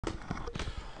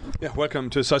Yeah,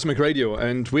 welcome to Seismic Radio,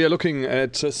 and we are looking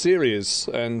at a series,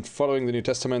 and following the New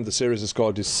Testament, the series is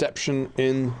called Deception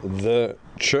in the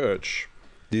Church.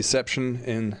 Deception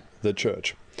in the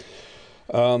Church.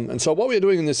 And so what we're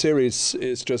doing in this series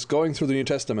is just going through the New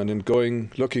Testament and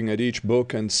looking at each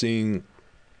book and seeing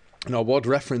what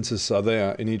references are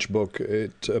there in each book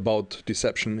about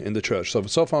deception in the church.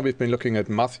 So far we've been looking at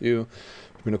Matthew,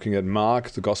 we've been looking at Mark,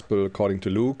 the Gospel according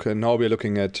to Luke, and now we're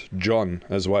looking at John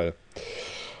as well.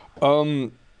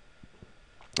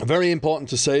 Very important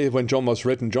to say when John was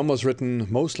written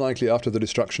most likely after the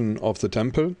destruction of the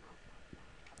temple,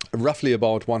 roughly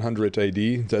about 100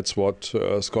 AD. That's what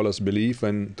scholars believe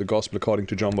when the Gospel according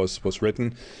to John was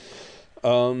written.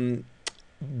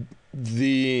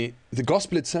 The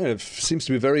Gospel itself seems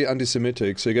to be very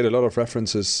anti-Semitic, so you get a lot of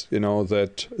references,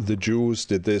 that the Jews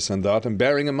did this and that, and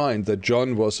bearing in mind that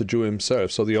John was a Jew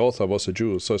himself, so the author was a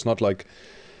Jew, so it's not like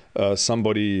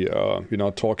somebody,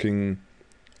 talking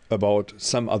about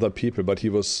some other people, but he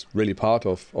was really part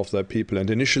of that people. And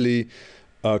initially,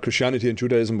 Christianity and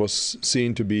Judaism was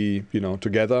seen to be,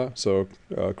 together. So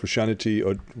Christianity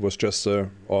was just, how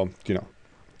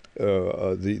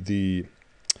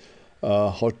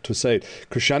to say it?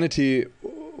 Christianity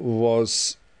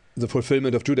was the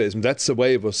fulfillment of Judaism. That's the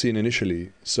way it was seen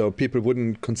initially. So people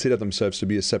wouldn't consider themselves to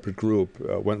be a separate group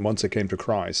once they came to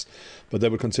Christ, but they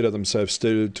would consider themselves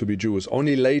still to be Jews.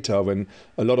 Only later, when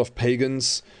a lot of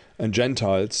pagans and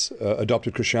Gentiles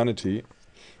adopted Christianity,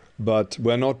 but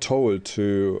were not told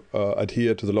to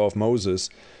adhere to the law of Moses,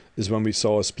 is when we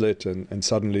saw a split, and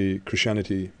suddenly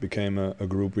Christianity became a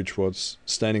group which was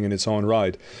standing in its own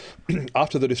right.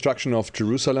 After the destruction of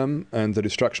Jerusalem and the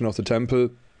destruction of the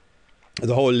temple,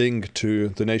 the whole link to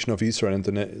the nation of Israel and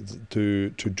to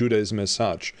Judaism as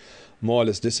such more or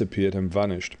less disappeared and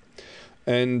vanished.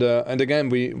 And again,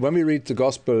 when we read the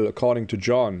Gospel according to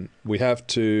John, we have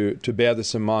to bear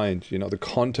this in mind, the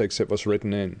context it was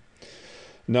written in.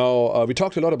 Now, we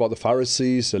talked a lot about the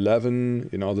Pharisees, the leaven,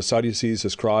 the Sadducees, the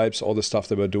scribes, all the stuff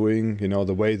they were doing,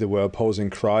 the way they were opposing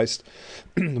Christ.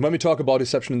 When we talk about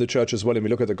deception in the church as well, and we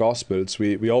look at the Gospels,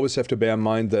 we always have to bear in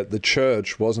mind that the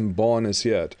church wasn't born as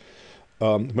yet.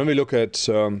 When we look at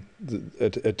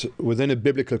within a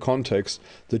biblical context,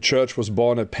 the church was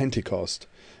born at Pentecost.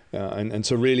 And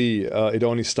so really, it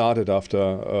only started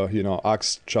after,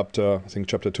 Acts chapter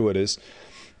 2 it is.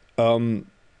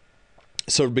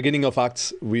 So beginning of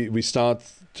Acts, we start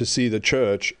to see the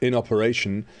church in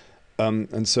operation.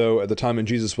 And so at the time when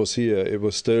Jesus was here, it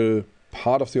was still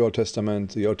part of the Old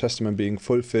Testament being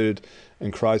fulfilled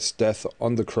in Christ's death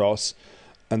on the cross,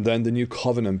 and then the new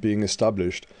covenant being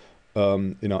established,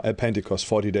 at Pentecost,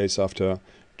 40 days after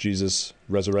Jesus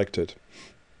resurrected.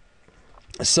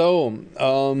 So,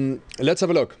 let's have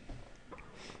a look.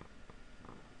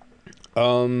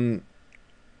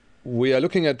 We are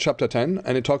looking at chapter 10,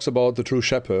 and it talks about the true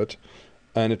shepherd,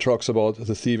 and it talks about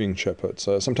the thieving shepherds.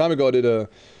 Some time ago I did a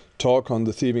talk on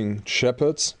the thieving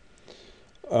shepherds,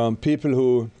 people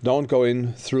who don't go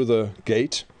in through the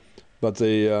gate, but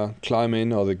they climb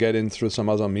in, or they get in through some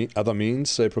other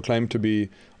means. They proclaim to be,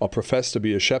 or profess to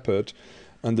be, a shepherd,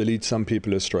 and they lead some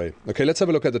people astray. Okay, let's have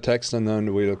a look at the text, and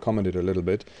then we'll comment it a little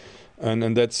bit.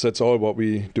 And that's all what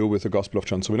we do with the Gospel of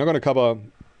John. So we're not going to cover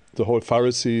the whole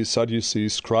Pharisee, Sadducee,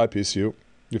 scribe issue.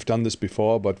 We've done this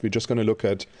before, but we're just going to look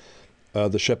at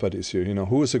the shepherd issue.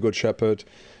 Who is a good shepherd,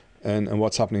 and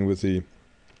what's happening with the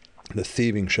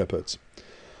thieving shepherds.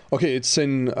 Okay, it's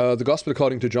in the Gospel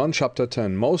according to John, chapter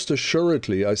 10. Most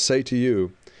assuredly, I say to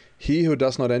you, he who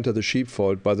does not enter the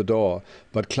sheepfold by the door,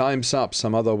 but climbs up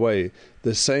some other way,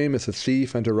 the same is a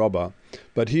thief and a robber.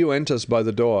 But he who enters by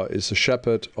the door is the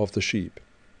shepherd of the sheep.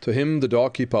 To him the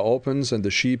doorkeeper opens, and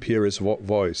the sheep hear his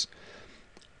voice.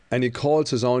 And he calls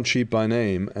his own sheep by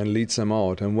name, and leads them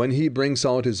out. And when he brings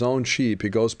out his own sheep, he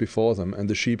goes before them, and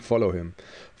the sheep follow him.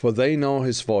 For they know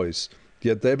his voice.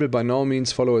 Yet they will by no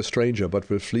means follow a stranger, but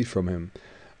will flee from him,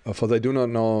 for they do not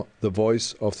know the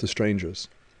voice of the strangers.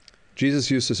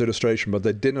 Jesus used this illustration, but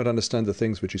they did not understand the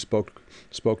things which he spoke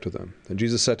to them. And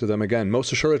Jesus said to them again,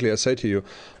 most assuredly I say to you,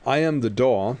 I am the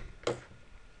door,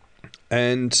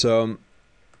 and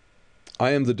I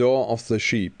am the door of the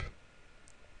sheep.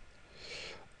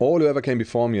 All who ever came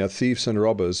before me are thieves and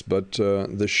robbers, but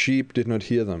the sheep did not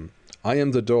hear them. I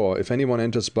am the door. If anyone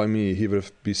enters by me, he will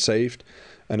be saved,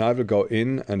 and I will go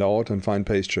in and out and find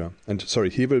pasture.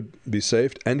 He will be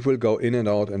saved and will go in and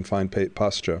out and find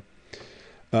pasture.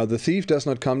 The thief does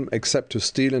not come except to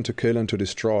steal and to kill and to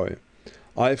destroy.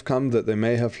 I have come that they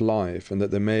may have life, and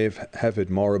that they may have it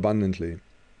more abundantly.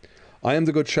 I am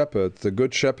the good shepherd. The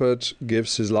good shepherd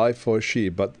gives his life for his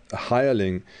sheep, but a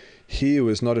hireling He who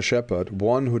is not a shepherd,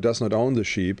 one who does not own the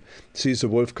sheep, sees the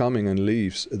wolf coming and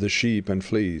leaves the sheep and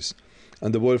flees.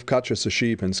 And the wolf catches the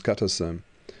sheep and scatters them.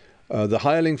 The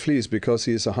hireling flees because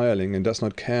he is a hireling and does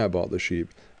not care about the sheep.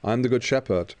 I am the good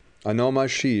shepherd. I know my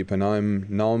sheep, and I am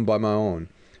known by my own.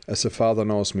 As the Father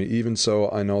knows me, even so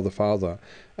I know the Father.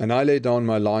 And I lay down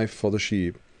my life for the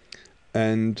sheep.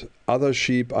 And other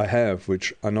sheep I have,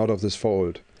 which are not of this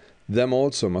fold. Them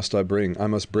also I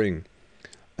must bring.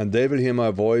 And they will hear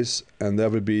my voice, and there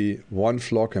will be one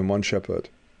flock and one shepherd.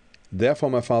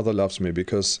 Therefore my Father loves me,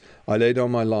 because I lay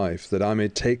down my life, that I may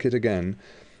take it again.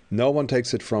 No one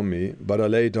takes it from me, but I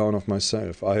lay it down of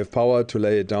myself. I have power to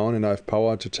lay it down, and I have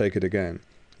power to take it again.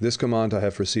 This command I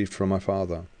have received from my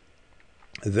Father.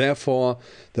 Therefore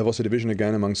there was a division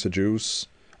again among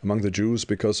the Jews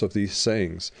because of these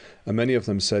sayings. And many of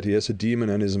them said, He has a demon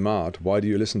and is mad. Why do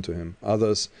you listen to him?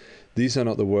 Others, these are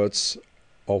not the words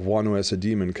of one who has a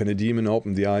demon. Can a demon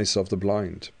open the eyes of the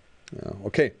blind? Yeah,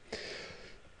 okay.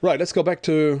 Right, let's go back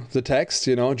to the text.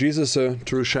 Jesus, a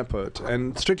true shepherd.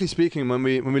 And strictly speaking, when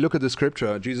we look at the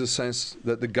scripture, Jesus says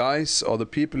that the guys or the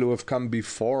people who have come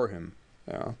before him,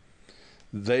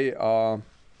 they are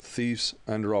thieves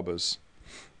and robbers.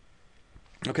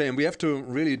 Okay, and we have to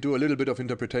really do a little bit of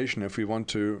interpretation if we want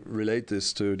to relate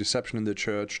this to deception in the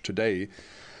church today.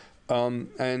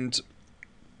 And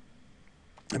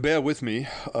bear with me.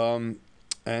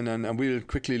 And we'll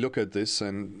quickly look at this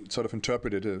and sort of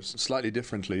interpret it slightly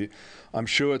differently. I'm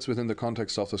sure it's within the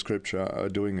context of the scripture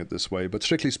doing it this way. But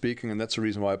strictly speaking, and that's the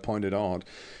reason why I pointed out,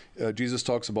 Jesus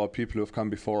talks about people who have come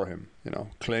before him,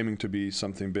 claiming to be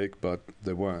something big, but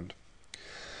they weren't.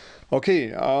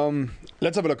 Okay,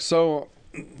 let's have a look. So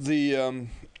you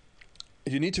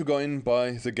need to go in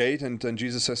by the gate, and then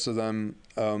Jesus says to them,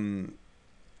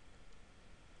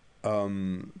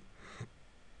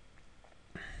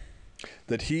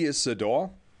 that he is the door,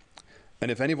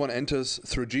 and if anyone enters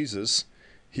through Jesus,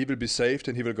 he will be saved,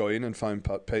 and he will go in and find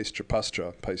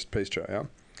pasture.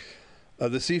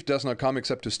 The thief does not come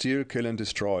except to steal, kill, and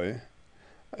destroy.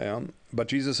 But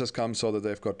Jesus has come so that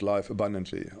they've got life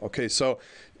abundantly. Okay, so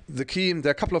there are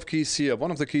a couple of keys here.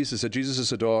 One of the keys is that Jesus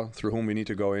is the door through whom we need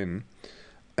to go in,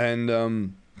 and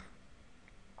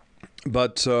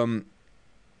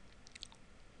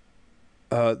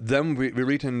then we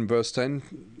read in verse 10,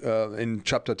 in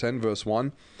chapter 10, verse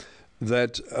 1,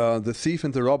 that the thief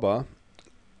and the robber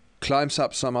climbs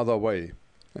up some other way.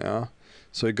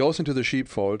 So he goes into the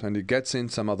sheepfold and he gets in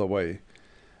some other way,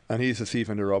 and he's a thief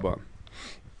and a robber.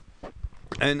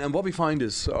 And what we find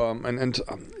is,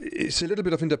 it's a little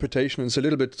bit of interpretation, it's a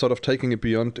little bit sort of taking it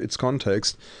beyond its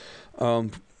context,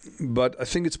 but I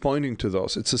think it's pointing to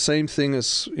those. It's the same thing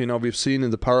as we've seen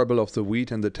in the parable of the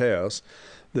wheat and the tares,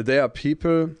 that there are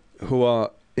people who are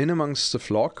in amongst the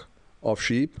flock of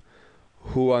sheep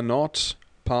who are not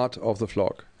part of the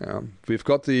flock. We've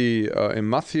got in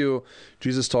Matthew,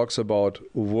 Jesus talks about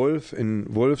wolves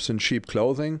in sheep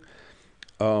clothing.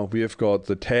 We have got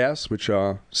the tares, which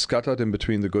are scattered in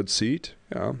between the good seed.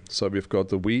 So we've got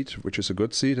the wheat, which is a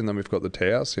good seed, and then we've got the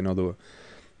tares,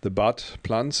 the bud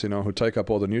plants, who take up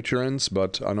all the nutrients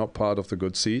but are not part of the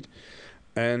good seed.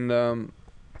 And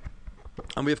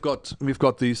we've got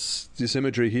this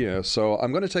imagery here. So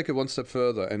I'm going to take it one step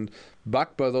further, and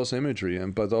backed by those imagery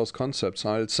and by those concepts,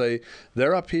 I'll say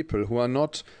there are people who are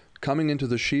not coming into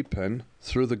the sheep pen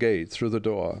through the gate, through the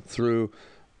door, through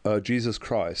Jesus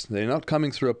Christ. They're not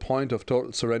coming through a point of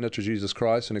total surrender to Jesus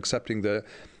Christ and accepting the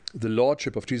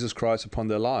lordship of Jesus Christ upon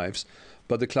their lives,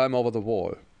 but they climb over the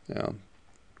wall.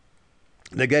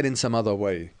 They get in some other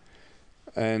way,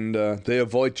 and they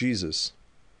avoid Jesus.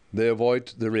 They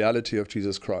avoid the reality of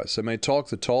Jesus Christ. They may talk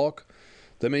the talk,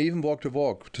 they may even walk the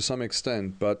walk to some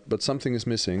extent, but something is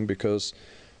missing because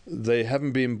they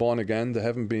haven't been born again, they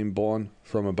haven't been born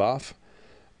from above,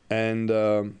 and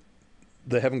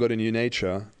they haven't got a new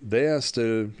nature. They are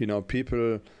still,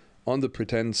 people on the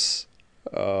pretense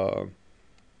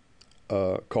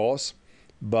cause,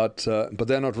 but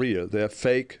they're not real. They're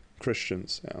fake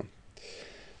Christians.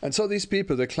 And so these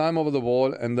people, they climb over the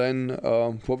wall, and then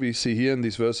what we see here in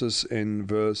these verses, in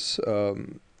verse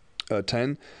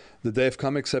 10, that they have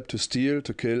come except to steal,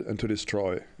 to kill, and to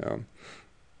destroy.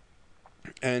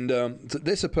 And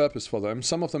there's a purpose for them.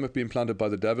 Some of them have been planted by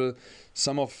the devil.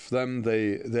 Some of them,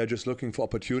 they're just looking for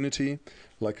opportunity,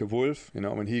 like a wolf.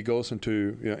 When he goes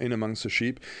into in amongst the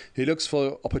sheep, he looks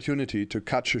for opportunity to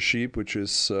catch a sheep which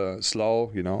is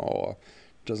slow, or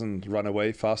doesn't run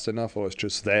away fast enough, or is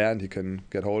just there and he can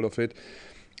get hold of it.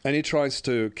 And he tries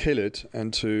to kill it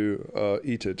and to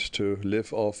eat it, to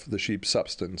live off the sheep's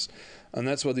substance. And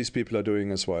that's what these people are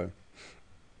doing as well.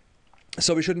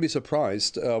 So we shouldn't be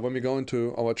surprised when we go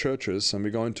into our churches and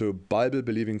we go into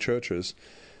Bible-believing churches,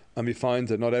 and we find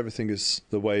that not everything is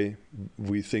the way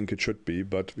we think it should be,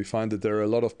 but we find that there are a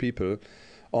lot of people,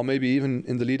 or maybe even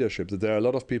in the leadership, that there are a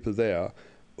lot of people there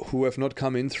who have not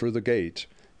come in through the gate.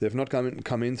 They've not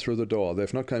come in through the door.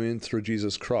 They've not come in through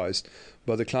Jesus Christ,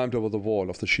 but they climbed over the wall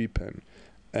of the sheep pen,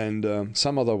 and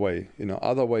some other way,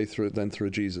 other way than through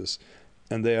Jesus,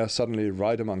 and they are suddenly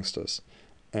right amongst us.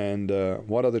 And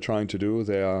what are they trying to do?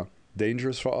 They are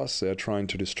dangerous for us. They are trying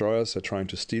to destroy us. They're trying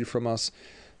to steal from us.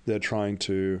 They're trying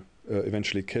to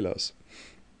eventually kill us.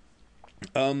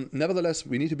 Nevertheless,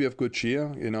 we need to be of good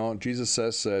cheer. Jesus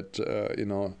says that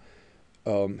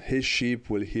his sheep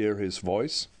will hear his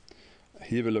voice.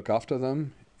 He will look after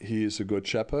them. He is a good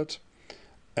shepherd,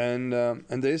 and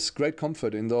there is great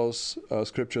comfort in those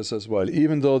scriptures as well.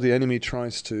 Even though the enemy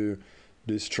tries to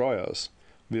destroy us,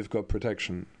 we've got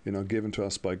protection, given to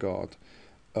us by God.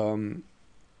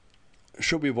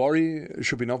 Should we worry?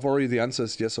 Should we not worry? The answer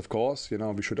is yes, of course.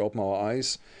 We should open our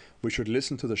eyes. We should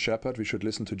listen to the shepherd. We should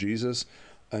listen to Jesus,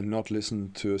 and not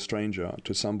listen to a stranger,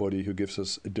 to somebody who gives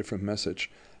us a different message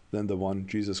than the one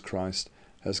Jesus Christ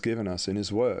has given us in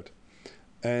His Word.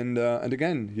 And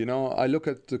again, I look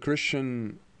at the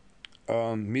Christian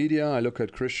media. I look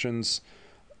at Christians,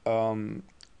 sort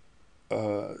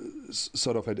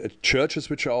of at churches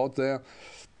which are out there,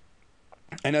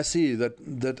 and I see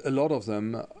that a lot of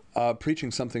them are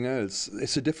preaching something else.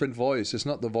 It's a different voice. It's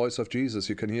not the voice of Jesus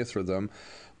you can hear through them,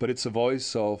 but it's a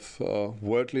voice of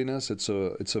worldliness. It's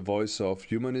a voice of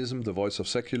humanism, the voice of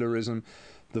secularism,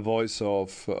 the voice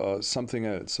of something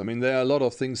else. I mean, there are a lot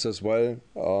of things as well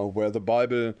where the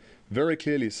Bible very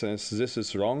clearly says this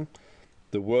is wrong.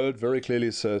 The world very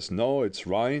clearly says no, it's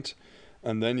right.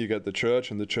 And then you get the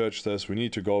church, and the church says we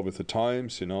need to go with the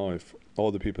times. If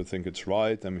all the people think it's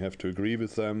right, then we have to agree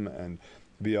with them, and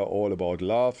we are all about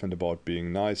love and about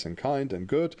being nice and kind and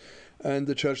good. And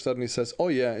the church suddenly says, oh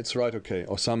yeah, it's right, okay.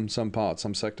 Or some parts,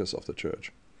 some sectors of the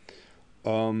church.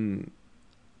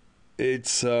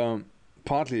 It's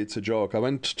partly it's a joke. I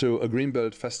went to a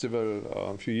Greenbelt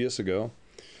festival a few years ago,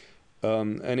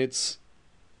 and it's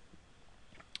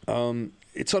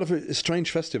sort of a strange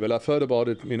festival. I've heard about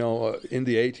it, in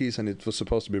the 80s, and it was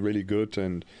supposed to be really good,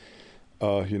 and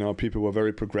people were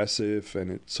very progressive,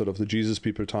 and it sort of the Jesus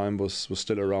people time was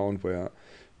still around, where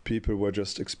people were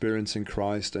just experiencing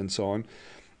Christ and so on.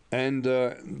 And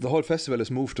the whole festival has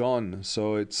moved on,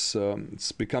 so it's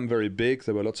become very big.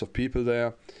 There were lots of people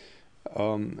there,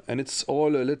 and it's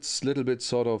all a little bit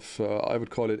sort of I would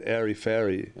call it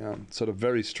airy-fairy, sort of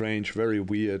very strange, very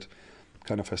weird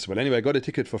kind of festival. Anyway, I got a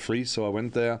ticket for free, so I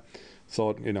went there.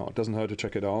 Thought, it doesn't hurt to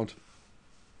check it out.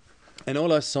 And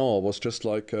all I saw was just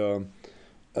like a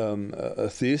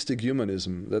theistic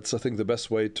humanism. That's, I think, the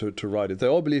best way to write it. They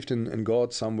all believed in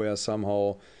God somewhere,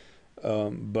 somehow,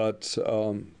 but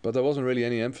there wasn't really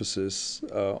any emphasis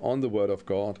on the Word of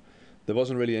God. There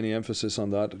wasn't really any emphasis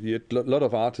on that. You had a lot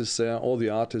of artists there. All the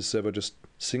artists there were just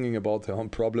singing about their own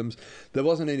problems. There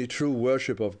wasn't any true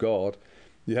worship of God.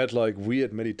 You had like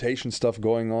weird meditation stuff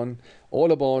going on,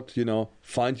 all about,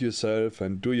 find yourself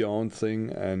and do your own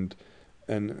thing and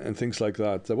things like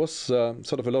that. There was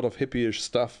sort of a lot of hippie-ish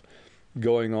stuff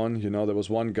going on. There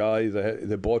was one guy,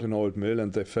 they bought an old mill,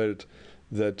 and they felt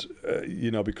that,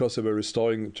 because they were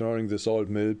restoring this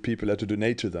old mill, people had to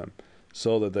donate to them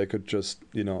so that they could just,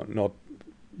 not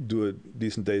do a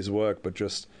decent day's work, but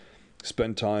just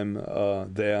spend time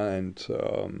there and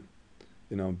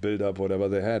build up whatever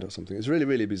they had or something. It's really,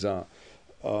 really bizarre.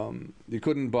 You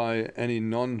couldn't buy any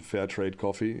non-fair trade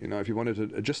coffee. If you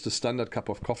wanted just a standard cup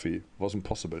of coffee, it wasn't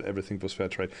possible. Everything was fair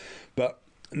trade. But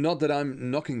not that I'm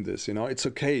knocking this. It's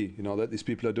okay. That these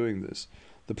people are doing this.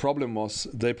 The problem was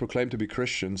they proclaim to be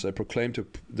Christians. They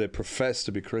profess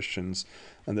to be Christians,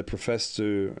 and they profess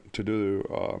to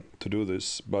do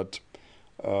this. But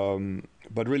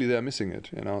really, they're missing it.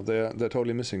 They're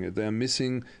totally missing it. They're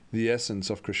missing the essence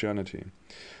of Christianity.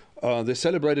 They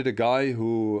celebrated a guy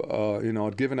who,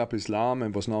 had given up Islam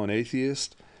and was now an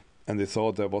atheist, and they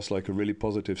thought that was like a really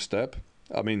positive step.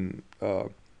 I mean,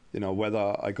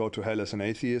 whether I go to hell as an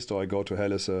atheist or I go to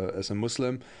hell as a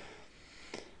Muslim,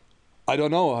 I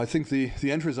don't know. I think the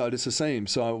end result is the same.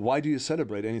 So why do you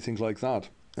celebrate anything like that?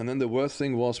 And then the worst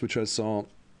thing was, which I saw,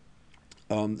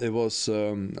 it was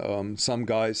some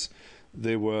guys.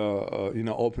 They were,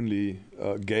 openly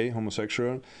gay,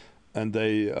 homosexual, and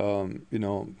they,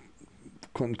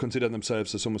 considered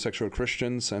themselves as homosexual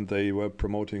Christians, and they were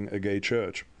promoting a gay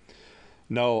church.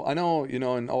 Now, I know,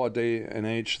 in our day and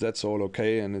age, that's all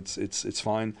okay, and it's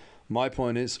fine. My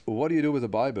point is, what do you do with the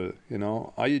Bible?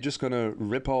 Are you just going to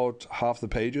rip out half the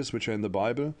pages which are in the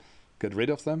Bible get rid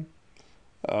of them?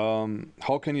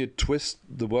 How can you twist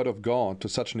the word of God to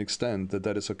such an extent that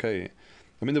that is okay?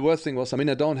 I mean, the worst thing was, I mean,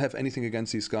 I don't have anything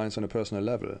against these guys on a personal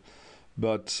level,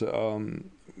 but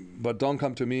don't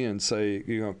come to me and say,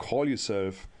 you know, call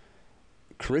yourself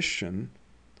Christian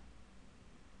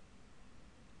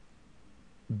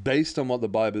based on what the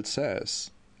Bible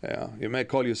says. Yeah, you may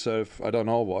call yourself, I don't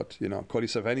know what, you know, call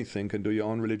yourself anything, can do your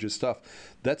own religious stuff.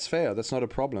 That's fair, that's not a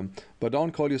problem. But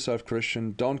don't call yourself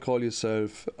Christian, don't call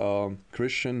yourself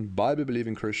Christian,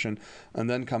 Bible-believing Christian, and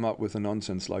then come up with a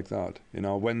nonsense like that. You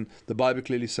know, when the Bible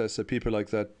clearly says that people like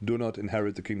that do not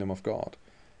inherit the kingdom of God.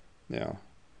 Yeah.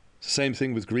 Same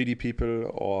thing with greedy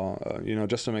people, or, you know,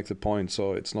 just to make the point,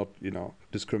 so it's not, you know,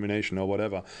 discrimination or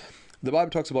whatever. The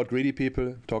Bible talks about greedy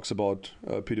people, talks about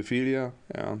pedophilia,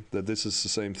 yeah, that this is the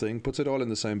same thing, puts it all in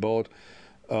the same boat.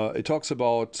 It talks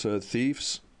about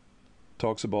thieves,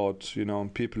 talks about, you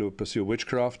know, people who pursue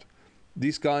witchcraft.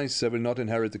 These guys, they will not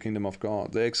inherit the kingdom of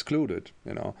God. They're excluded,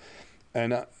 you know.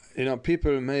 And, you know,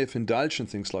 people may have indulged in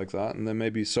things like that, and they may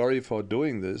be sorry for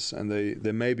doing this, and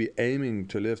they may be aiming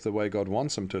to live the way God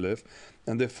wants them to live,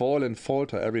 and they fall and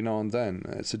falter every now and then.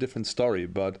 It's a different story,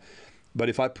 but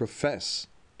if I profess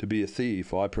to be a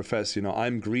thief, or I profess, you know,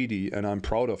 I'm greedy and I'm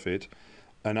proud of it,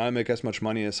 and I make as much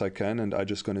money as I can, and I'm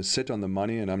just going to sit on the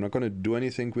money, and I'm not going to do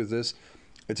anything with this,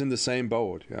 it's in the same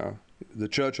boat. Yeah, the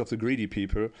church of the greedy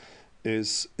people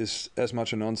is as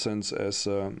much a nonsense as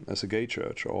a gay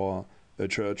church, or a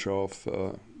church of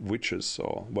witches,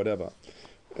 or whatever.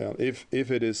 If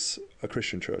it is a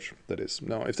Christian church, that is.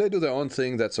 Now, if they do their own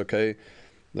thing, that's okay.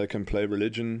 They can play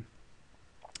religion.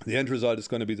 The end result is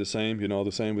going to be the same, you know,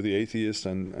 the same with the atheist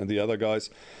and the other guys.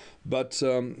 But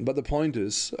the point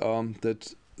is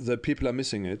that people are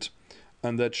missing it,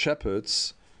 and that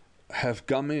shepherds have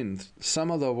come in some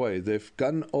other way. They've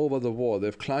gone over the wall.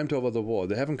 They've climbed over the wall.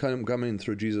 They haven't come in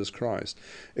through Jesus Christ.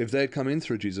 If they'd come in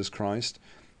through Jesus Christ,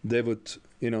 they would,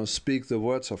 you know, speak the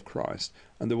words of Christ.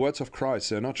 And the words of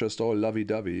Christ, they're not just all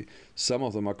lovey-dovey. Some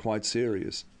of them are quite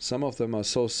serious. Some of them are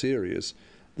so serious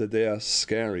that they are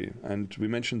scary. And we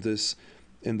mentioned this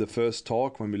in the first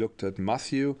talk when we looked at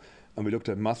Matthew, and we looked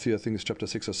at Matthew, I think it's chapter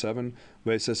 6 or 7,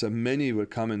 where it says, and many will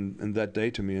come in that day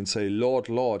to me and say, Lord,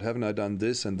 Lord, haven't I done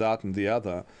this and that and the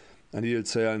other? And he'll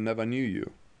say, I never knew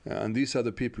you. And these are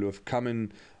the people who have come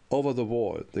in over the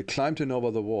wall. They climbed in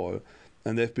over the wall,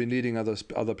 and they've been leading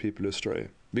other people astray.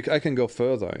 I can go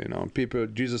further, you know. People,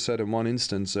 Jesus said in one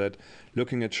instance that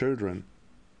looking at children,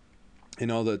 you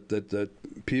know, that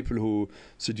people who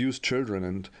seduce children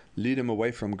and lead them away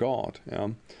from God, yeah,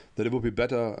 that it would be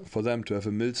better for them to have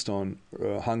a millstone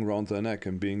hung around their neck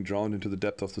and being drowned into the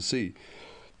depth of the sea.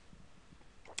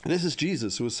 And this is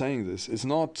Jesus who is saying this. It's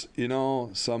not, you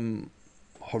know, some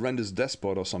horrendous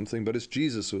despot or something, but it's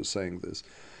Jesus who is saying this.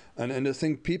 And I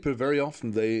think people very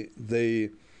often, they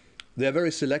are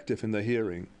very selective in their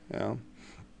hearing, yeah.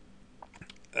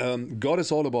 God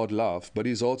is all about love, but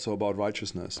he's also about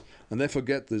righteousness. And they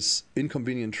forget this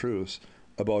inconvenient truth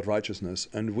about righteousness.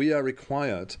 And we are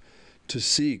required to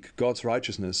seek God's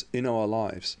righteousness in our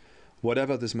lives,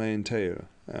 whatever this may entail.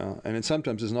 And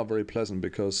sometimes it's not very pleasant,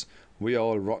 because we are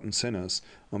all rotten sinners,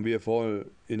 and we are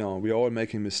all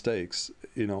making mistakes,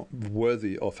 you know,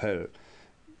 worthy of hell.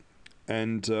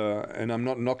 And I'm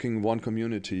not knocking one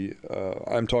community.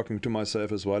 I'm talking to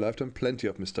myself as well. I've done plenty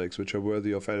of mistakes which are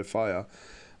worthy of hellfire.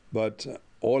 But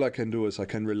all I can do is I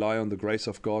can rely on the grace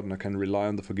of God, and I can rely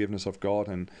on the forgiveness of God,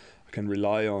 and I can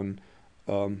rely on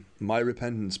my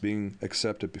repentance being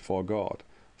accepted before God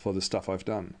for the stuff I've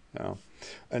done. Yeah.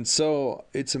 And so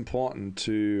it's important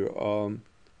to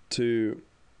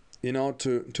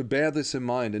bear this in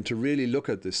mind, and to really look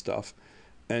at this stuff,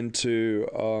 and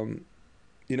to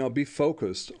be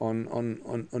focused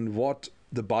on what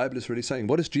the Bible is really saying.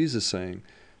 What is Jesus saying?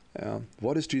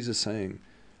 What is Jesus saying?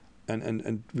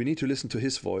 And we need to listen to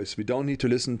his voice. We don't need to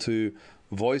listen to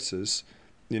voices,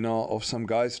 of some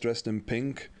guys dressed in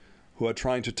pink who are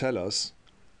trying to tell us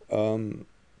that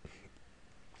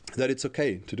it's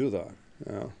okay to do that.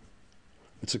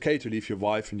 It's okay to leave your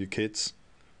wife and your kids,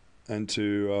 and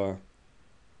to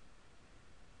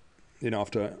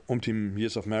after umpteen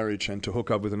years of marriage, and to hook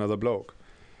up with another bloke.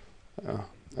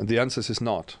 And the answer is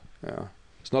not.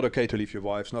 It's not okay to leave your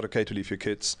wife. It's not okay to leave your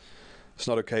kids. It's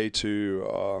not okay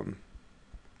to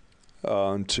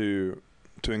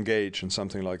engage in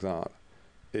something like that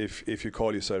if you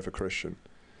call yourself a Christian.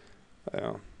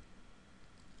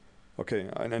 Okay,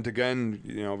 and again,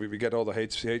 we get all the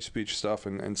hate speech stuff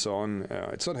and so on.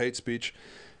 It's not hate speech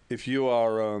if you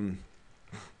are,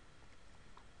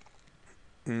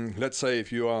 let's say,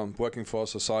 if you are working for a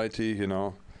society,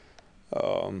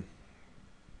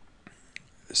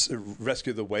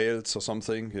 rescue the whales or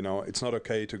something. You know, it's not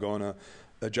okay to go on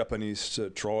a Japanese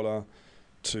trawler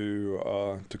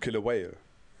to kill a whale.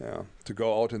 Yeah, to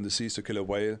go out in the seas to kill a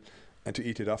whale and to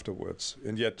eat it afterwards.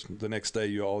 And yet the next day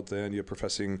you're out there and you're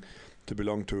professing to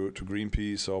belong to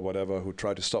Greenpeace or whatever, who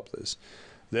try to stop this.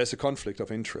 There's a conflict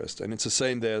of interest, and it's the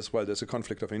same there as well. There's a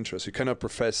conflict of interest. You cannot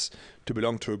profess to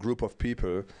belong to a group of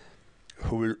people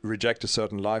who will reject a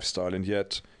certain lifestyle, and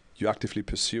yet you actively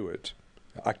pursue it.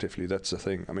 Actively, that's the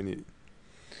thing. I mean,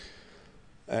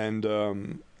 and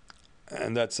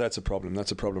that's a problem.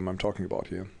 That's a problem I'm talking about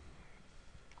here.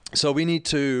 So we need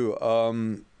to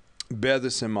bear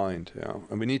this in mind, yeah,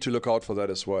 and we need to look out for that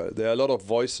as well. There are a lot of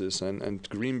voices, and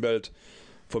Greenbelt,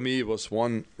 for me, was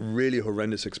one really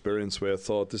horrendous experience where I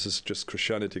thought this is just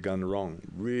Christianity gone wrong,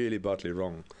 really badly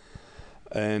wrong.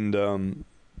 And a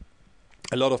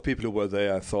lot of people who were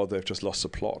there, I thought they've just lost the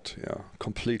plot, yeah,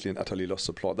 completely and utterly lost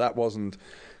the plot. That wasn't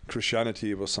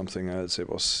Christianity, it was something else. It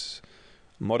was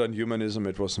modern humanism,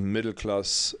 it was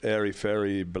middle-class,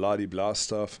 airy-fairy, bloody-blah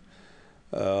stuff.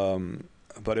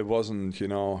 But it wasn't, you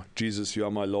know, Jesus, you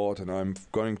are my Lord, and I'm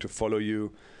going to follow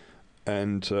you,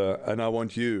 and I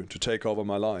want you to take over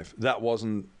my life. That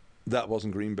wasn't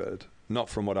Greenbelt, not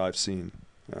from what I've seen.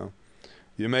 Yeah.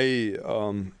 You may,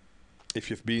 if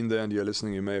you've been there and you're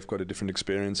listening, you may have got a different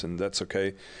experience, and that's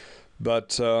okay.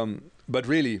 But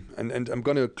really, and I'm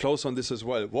going to close on this as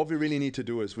well. What we really need to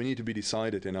do is we need to be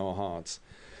decided in our hearts.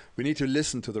 We need to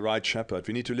listen to the right shepherd.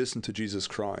 We need to listen to Jesus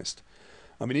Christ.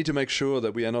 And we need to make sure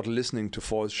that we are not listening to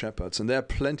false shepherds. And there are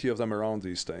plenty of them around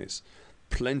these days.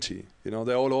 Plenty. You know,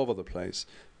 they're all over the place.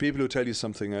 People who tell you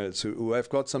something else, who have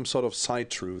got some sort of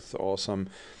side truth or some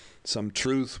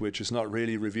truth which is not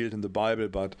really revealed in the Bible,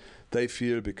 but they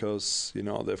feel because, you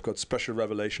know, they've got special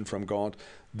revelation from God,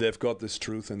 they've got this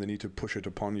truth and they need to push it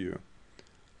upon you.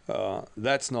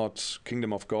 That's not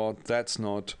kingdom of God. That's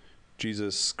not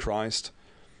Jesus Christ.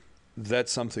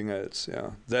 That's something else.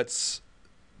 Yeah, that's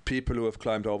people who have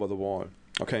climbed over the wall.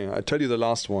 Okay, I tell you the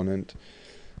last one,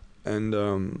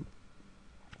 and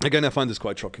again, I find this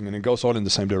quite shocking, and it goes all in the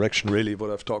same direction, really, what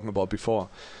I've talked about before.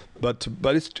 But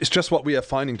it's just what we are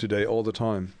finding today all the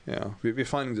time. Yeah, we're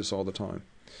finding this all the time.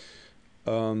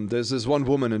 There's this one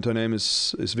woman, and her name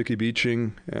is Vicky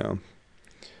Beeching. Yeah.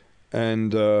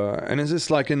 And it's just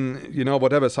like in, you know,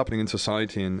 whatever's happening in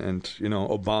society, and you know,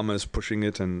 Obama is pushing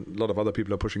it, and a lot of other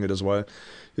people are pushing it as well.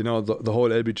 You know, the whole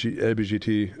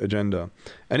LGBT agenda.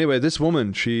 Anyway, this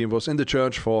woman, she was in the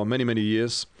church for many, many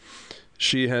years.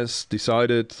 She has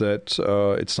decided that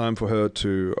it's time for her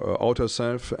to out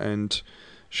herself, and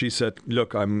she said,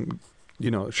 look,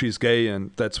 she's gay,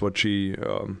 and that's what she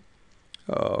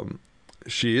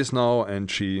is now,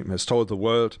 and she has told the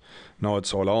world. Now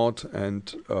it's all out,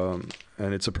 and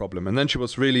it's a problem. And then she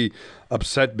was really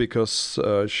upset because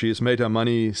she has made her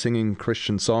money singing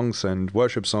Christian songs and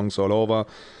worship songs all over,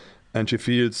 and she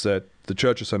feels that the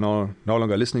churches are no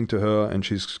longer listening to her, and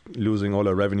she's losing all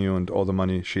her revenue and all the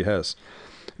money she has.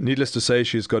 Needless to say,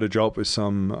 she's got a job with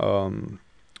some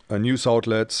news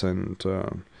outlets,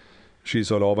 and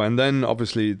she's all over. And then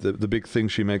obviously the big thing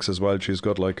she makes as well, she's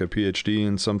got like a PhD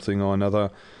in something or another,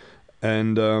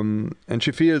 and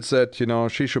she feels that, you know,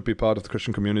 she should be part of the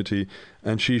Christian community,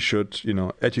 and she should, you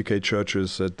know, educate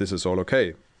churches that this is all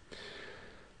okay.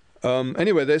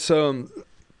 Anyway, there's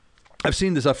I've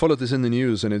seen this, I followed this in the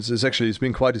news, and it's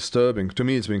been quite disturbing. To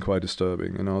me, it's been quite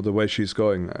disturbing, you know, the way she's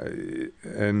going,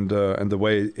 and the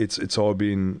way it's all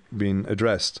been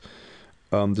addressed.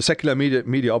 The secular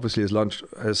media obviously has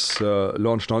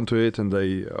launched onto it, and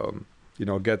they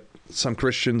get some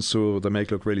Christians who they make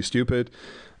look really stupid,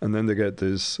 and then they get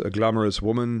this glamorous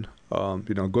woman,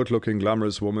 good-looking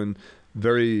glamorous woman,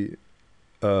 very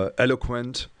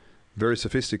eloquent, very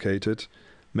sophisticated,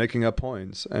 making her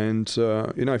points. And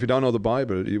if you don't know the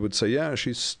Bible, you would say, yeah,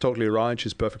 she's totally right,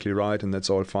 she's perfectly right, and that's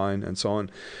all fine, and so on.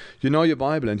 You know your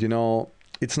Bible, and you know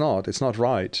it's not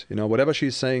right. You know, whatever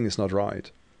she's saying is not right.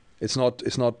 It's not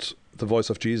the voice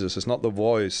of Jesus. It's not the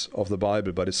voice of the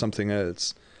Bible, but it's something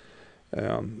else.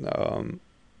 And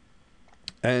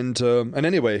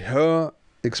anyway, her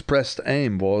expressed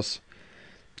aim was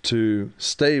to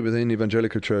stay within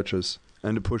evangelical churches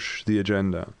and to push the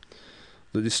agenda.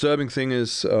 The disturbing thing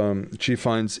is she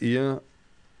finds ear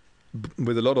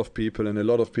with a lot of people, and a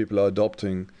lot of people are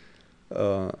adopting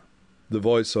the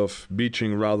voice of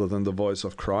Beeching rather than the voice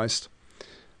of Christ.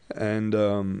 And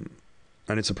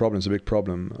it's a problem. It's a big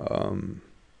problem.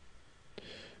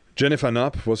 Jennifer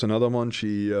Knapp was another one.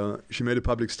 She made a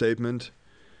public statement,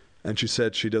 and she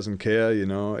said she doesn't care. You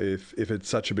know, if it's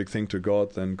such a big thing to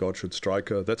God, then God should strike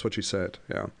her. That's what she said.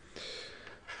 Yeah.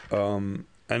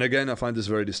 And again, I find this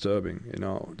very disturbing. You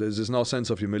know, there's no sense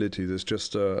of humility. There's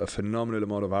just a phenomenal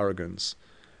amount of arrogance,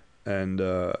 and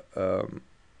I'm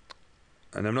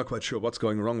not quite sure what's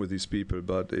going wrong with these people.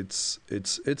 But it's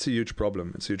a huge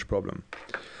problem. It's a huge problem.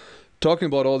 Talking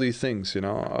about all these things, you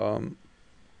know,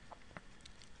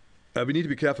 we need to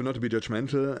be careful not to be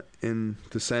judgmental in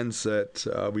the sense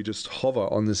that we just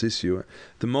hover on this issue.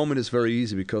 The moment is very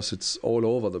easy because it's all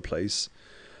over the place.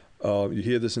 You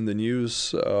hear this in the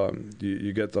news.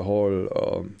 You get the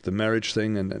whole the marriage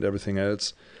thing and everything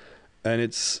else, and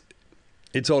it's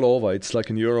all over. It's like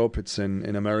in Europe. It's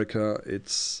in America.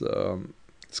 It's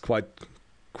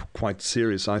quite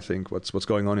serious. I think what's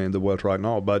going on in the world right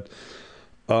now. But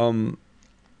and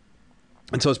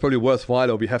so it's probably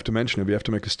worthwhile, or we have to mention it. We have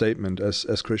to make a statement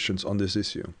as Christians on this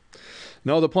issue.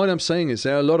 Now, the point I'm saying is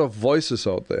there are a lot of voices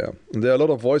out there, and there are a lot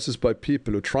of voices by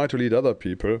people who try to lead other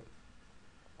people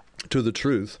to the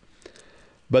truth.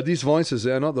 But these voices,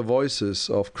 they are not the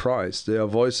voices of Christ. They are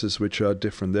voices which are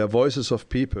different. They are voices of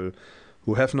people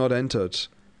who have not entered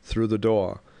through the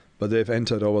door, but they've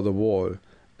entered over the wall,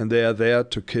 and they are there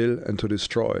to kill and to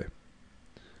destroy.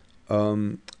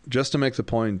 Just to make the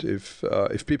point, if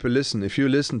people listen, if you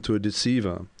listen to a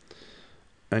deceiver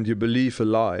and you believe a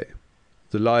lie,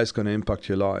 the lie is going to impact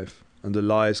your life, and the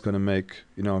lie is going to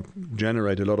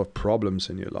generate a lot of problems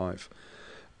in your life.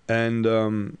 And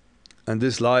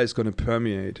this lie is going to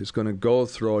permeate. It's going to go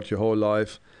throughout your whole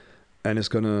life, and it's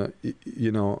going to,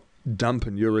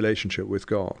 dampen your relationship with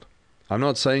God. I'm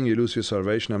not saying you lose your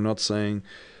salvation. I'm not saying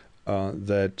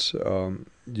that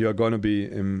you're going to be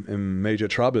in major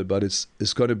trouble, but it's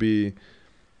going to be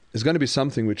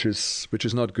something which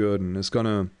is not good, and it's going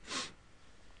to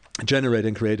generate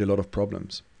and create a lot of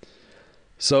problems.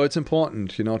 So it's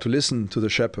important, to listen to the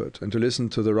shepherd and to listen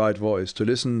to the right voice, to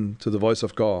listen to the voice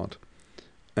of God,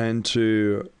 and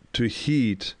to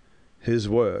heed His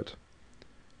word,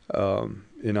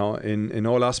 in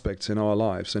all aspects in our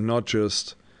lives, and not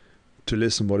just to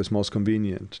listen what is most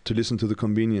convenient, to listen to the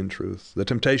convenient truth. The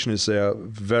temptation is there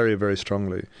very, very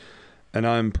strongly, and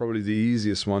I'm probably the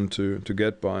easiest one to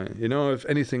get by. If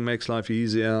anything makes life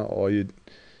easier, or you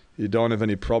don't have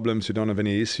any problems, you don't have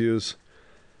any issues,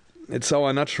 it's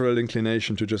our natural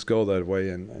inclination to just go that way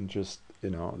and just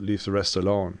leave the rest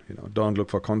alone. Don't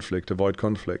look for conflict, avoid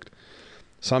conflict.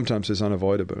 Sometimes it's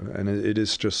unavoidable, and it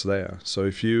is just there. So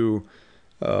if you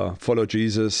follow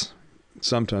Jesus,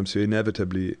 sometimes you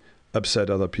inevitably upset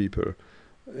other people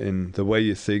in the way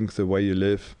you think, the way you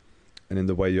live, and in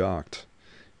the way you act.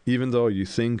 Even though you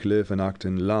think, live, and act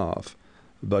in love,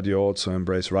 but you also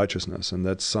embrace righteousness, and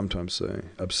that's sometimes the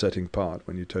upsetting part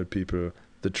when you tell people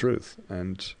the truth,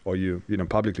 or you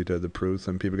publicly tell the truth,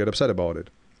 and people get upset about it.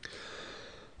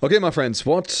 Okay, my friends,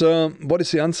 what is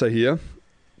the answer here?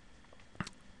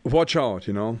 Watch out,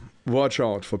 watch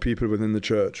out for people within the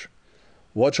church.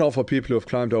 Watch out for people who have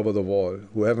climbed over the wall,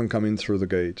 who haven't come in through the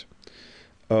gate.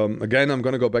 Again, I'm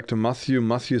going to go back to Matthew.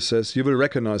 Matthew says, you will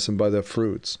recognize them by their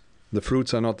fruits. The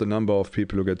fruits are not the number of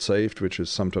people who get saved, which is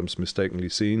sometimes mistakenly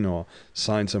seen, or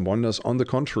signs and wonders. On the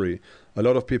contrary, a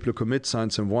lot of people who commit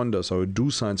signs and wonders, or who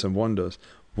do signs and wonders,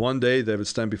 one day they will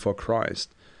stand before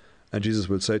Christ, and Jesus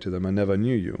will say to them, I never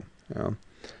knew you. Yeah.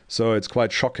 So it's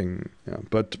quite shocking. Yeah.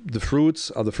 But the fruits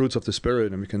are the fruits of the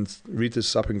Spirit, and we can read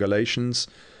this up in Galatians,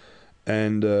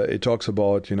 and it talks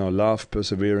about, love,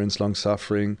 perseverance,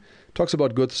 long-suffering. It talks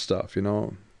about good stuff,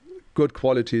 good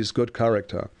qualities, good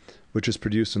character, which is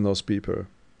produced in those people.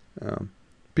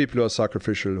 People who are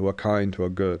sacrificial, who are kind, who are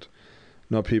good.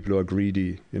 Not people who are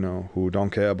greedy, who don't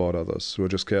care about others, who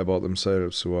just care about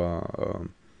themselves, who are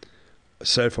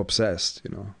self-obsessed,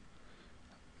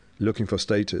 looking for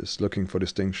status, looking for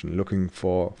distinction, looking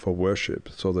for worship,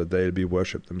 so that they'll be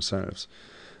worshipped themselves.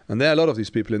 And there are a lot of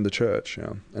these people in the church,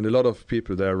 and a lot of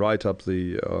people there right up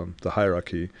the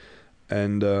hierarchy,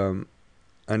 and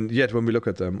yet when we look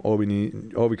at them, all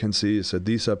we can see is that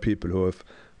these are people who have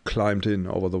climbed in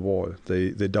over the wall.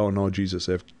 They don't know Jesus.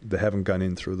 They haven't gone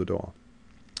in through the door.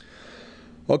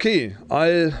 Okay,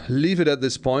 I'll leave it at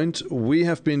this point. We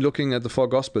have been looking at the four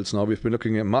Gospels now. We've been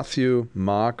looking at Matthew,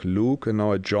 Mark, Luke, and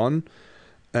now at John.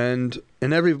 And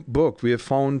in every book, we have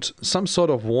found some sort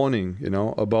of warning,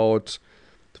 about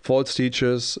false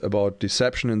teachers, about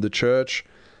deception in the church,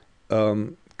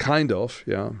 bearing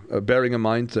in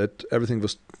mind that everything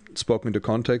was spoken into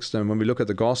context. And when we look at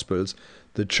the Gospels,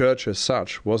 the church as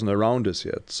such wasn't around us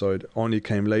yet. So it only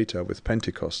came later with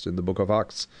Pentecost in the book of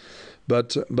Acts.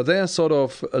 But there are sort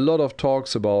of a lot of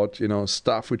talks about,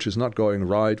 stuff which is not going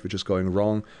right, which is going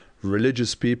wrong,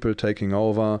 religious people taking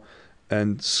over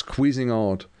and squeezing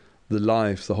out the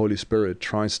life the Holy Spirit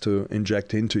tries to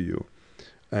inject into you.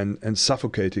 and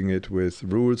suffocating it with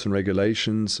rules and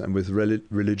regulations and with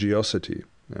religiosity.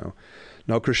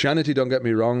 Now, Christianity, don't get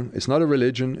me wrong, it's not a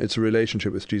religion, it's a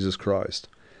relationship with Jesus Christ.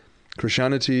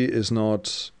 Christianity is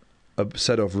not a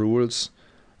set of rules,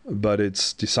 but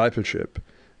it's discipleship.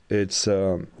 It's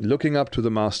looking up to the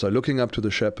Master, looking up to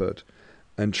the Shepherd,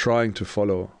 and trying to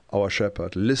follow our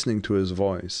Shepherd, listening to his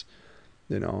voice,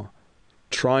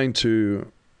 trying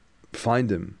to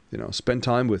find him, spend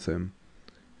time with him,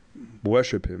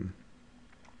 worship him,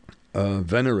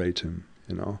 venerate him,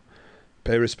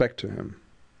 pay respect to him.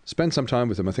 Spend some time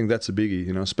with him. I think that's a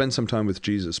biggie, spend some time with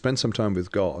Jesus, spend some time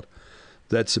with God.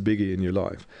 That's a biggie in your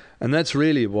life. And that's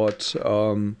really what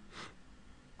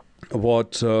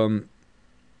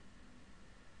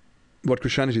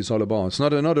Christianity is all about. It's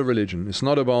not a religion. It's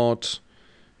not about,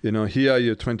 here are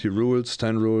your 20 rules,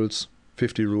 10 rules,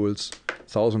 50 rules,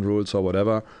 1,000 rules or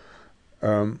whatever.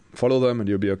 Follow them and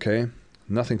you'll be okay.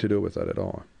 Nothing to do with that at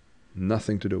all.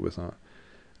 Nothing to do with that.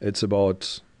 It's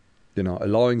about,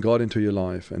 allowing God into your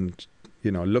life and,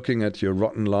 looking at your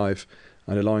rotten life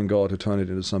and allowing God to turn it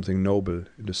into something noble,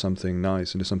 into something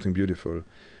nice, into something beautiful,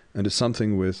 into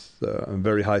something with a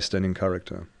very high standing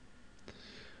character.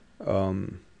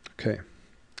 Okay.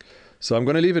 So I'm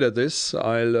going to leave it at this.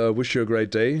 I'll wish you a great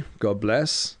day. God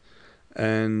bless.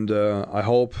 And I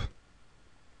hope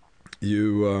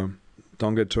you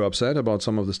don't get too upset about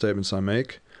some of the statements I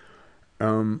make.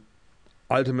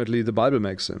 Ultimately, the Bible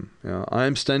makes them. I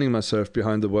am standing myself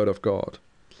behind the Word of God.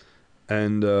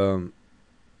 And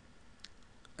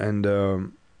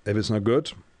if it's not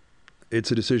good,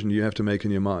 it's a decision you have to make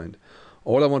in your mind.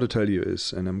 All I want to tell you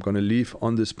is, and I'm going to leave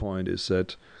on this point, is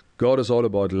that God is all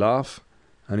about love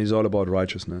and he's all about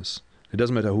righteousness. It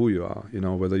doesn't matter who you are,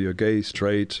 whether you're gay,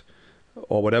 straight,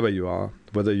 or whatever you are,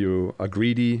 whether you are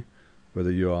greedy,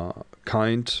 whether you are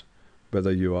kind,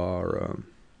 whether you are,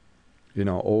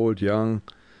 old, young,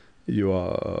 you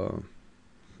are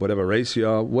whatever race you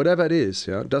are, whatever it is,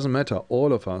 it doesn't matter,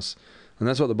 all of us. And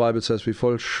that's what the Bible says. We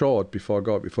fall short before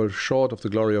God. We fall short of the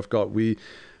glory of God. We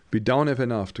don't have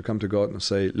enough to come to God and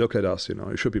say, look at us,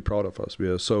 you should be proud of us. We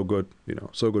are so good,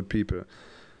 so good people. It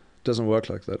doesn't work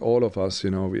like that. All of us,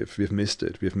 we've missed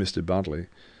it. We've missed it badly.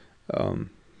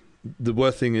 The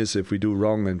worst thing is if we do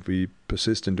wrong and we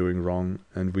persist in doing wrong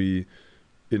and we,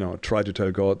 try to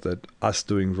tell God that us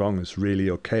doing wrong is really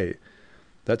okay.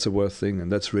 That's a worst thing,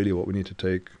 and that's really what we need to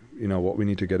take, what we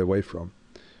need to get away from.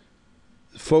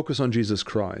 Focus on Jesus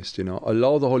Christ,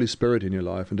 allow the Holy Spirit in your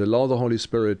life and allow the Holy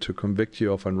Spirit to convict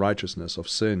you of unrighteousness, of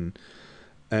sin,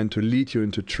 and to lead you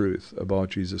into truth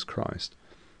about Jesus Christ.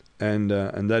 And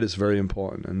that is very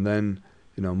important. And then,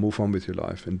 move on with your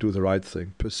life and do the right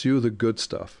thing. Pursue the good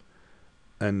stuff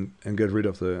and get rid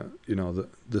of the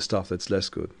stuff that's less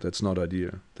good, that's not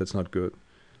ideal, that's not good.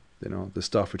 The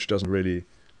stuff which doesn't really,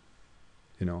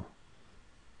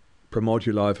 promote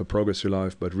your life or progress your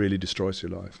life, but really destroys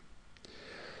your life.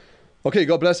 Okay,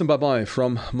 God bless and bye-bye.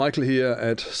 From Michael here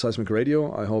at Seismic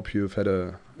Radio. I hope you've had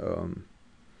a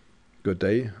good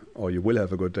day, or you will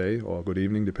have a good day, or a good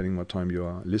evening, depending on what time you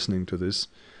are listening to this.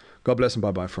 God bless and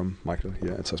bye-bye from Michael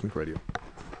here at Seismic Radio.